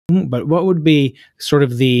But what would be sort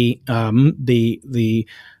of the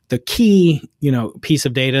key, piece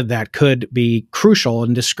of data that could be crucial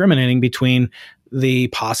in discriminating between the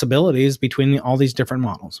possibilities between all these different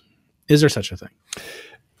models? Is there such a thing?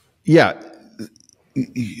 Yeah,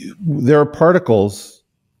 there are particles.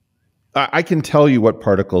 I can tell you what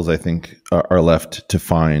particles I think are left to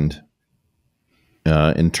find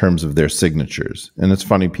in terms of their signatures. And it's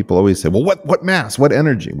funny, people always say, well, what mass, what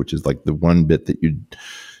energy, which is like the one bit that you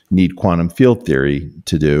need quantum field theory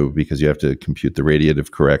to do, because you have to compute the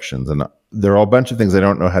radiative corrections. And there are a bunch of things I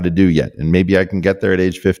don't know how to do yet. And maybe I can get there at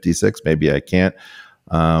age 56, maybe I can't.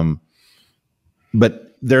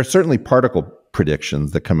 But there are certainly particle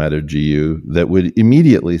predictions that come out of GU that would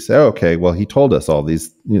immediately say, oh, okay, well, he told us all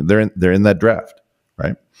these, they're in that draft,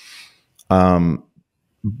 right?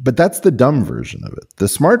 But that's the dumb version of it. The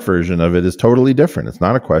smart version of it is totally different. It's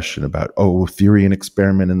not a question about, theory and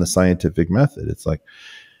experiment and the scientific method. It's like,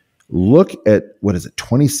 look at,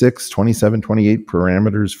 26, 27, 28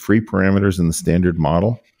 parameters, free parameters in the standard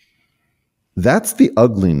model. That's the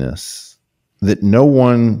ugliness that no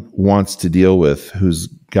one wants to deal with who's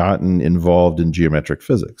gotten involved in geometric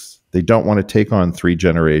physics. They don't want to take on 3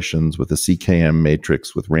 generations with a CKM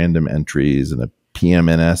matrix with random entries and a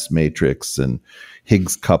PMNS matrix and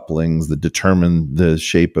Higgs couplings that determine the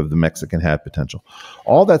shape of the Mexican hat potential.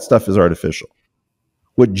 All that stuff is artificial.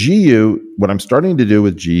 What I'm starting to do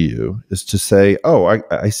with GU is to say,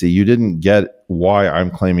 I see, you didn't get why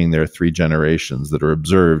I'm claiming there are 3 generations that are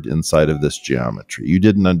observed inside of this geometry. You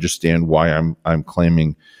didn't understand why I'm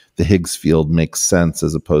claiming the Higgs field makes sense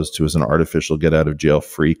as opposed to as an artificial get out of jail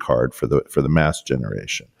free card for the mass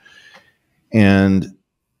generation. And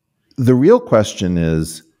the real question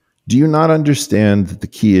is, do you not understand that the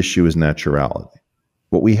key issue is naturality?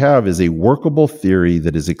 What we have is a workable theory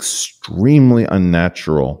that is extremely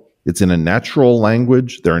unnatural. It's in a natural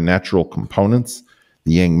language. There are natural components.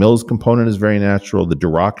 The Yang-Mills component is very natural. The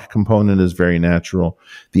Dirac component is very natural.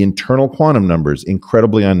 The internal quantum numbers,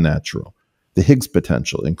 incredibly unnatural. The Higgs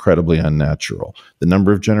potential, incredibly unnatural. The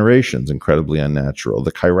number of generations, incredibly unnatural.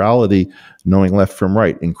 The chirality, knowing left from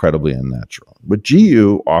right, incredibly unnatural. What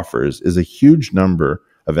GU offers is a huge number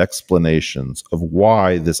of explanations of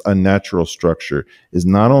why this unnatural structure is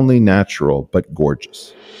not only natural, but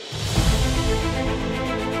gorgeous.